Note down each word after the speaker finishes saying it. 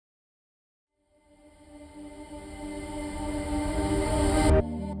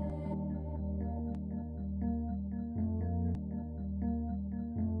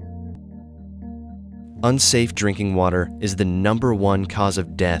Unsafe drinking water is the #1 cause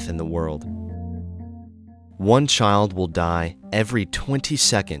of death in the world. One child will die every 20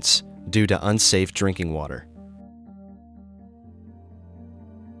 seconds due to unsafe drinking water.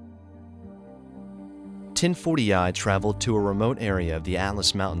 Tin 40i traveled to a remote area of the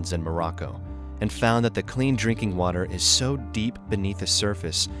Atlas Mountains in Morocco and found that the clean drinking water is so deep beneath the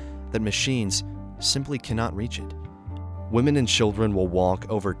surface that machines simply cannot reach it. Women and children will walk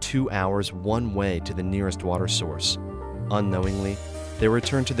over 2 hours one way to the nearest water source. Unknowingly, they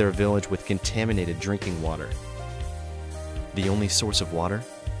return to their village with contaminated drinking water. The only source of water?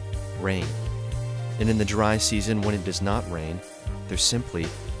 Rain. And in the dry season, when it does not rain, there simply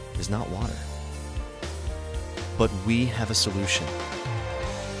is not water. But we have a solution.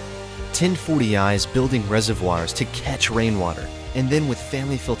 Tin 40i is building reservoirs to catch rainwater, and then with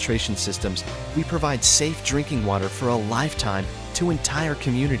family filtration systems, we provide safe drinking water for a lifetime to entire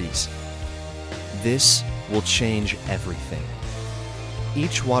communities. This will change everything.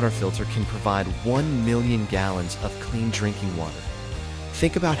 Each water filter can provide 1 million gallons of clean drinking water.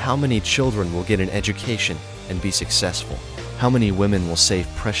 Think about how many children will get an education and be successful. How many women will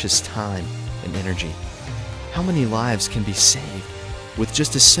save precious time and energy. How many lives can be saved with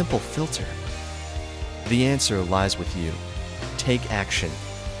just a simple filter? The answer lies with you. Take action,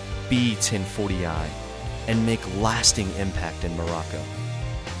 be Tin 40i, and make lasting impact in Morocco.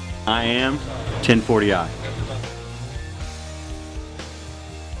 I am Tin 40i.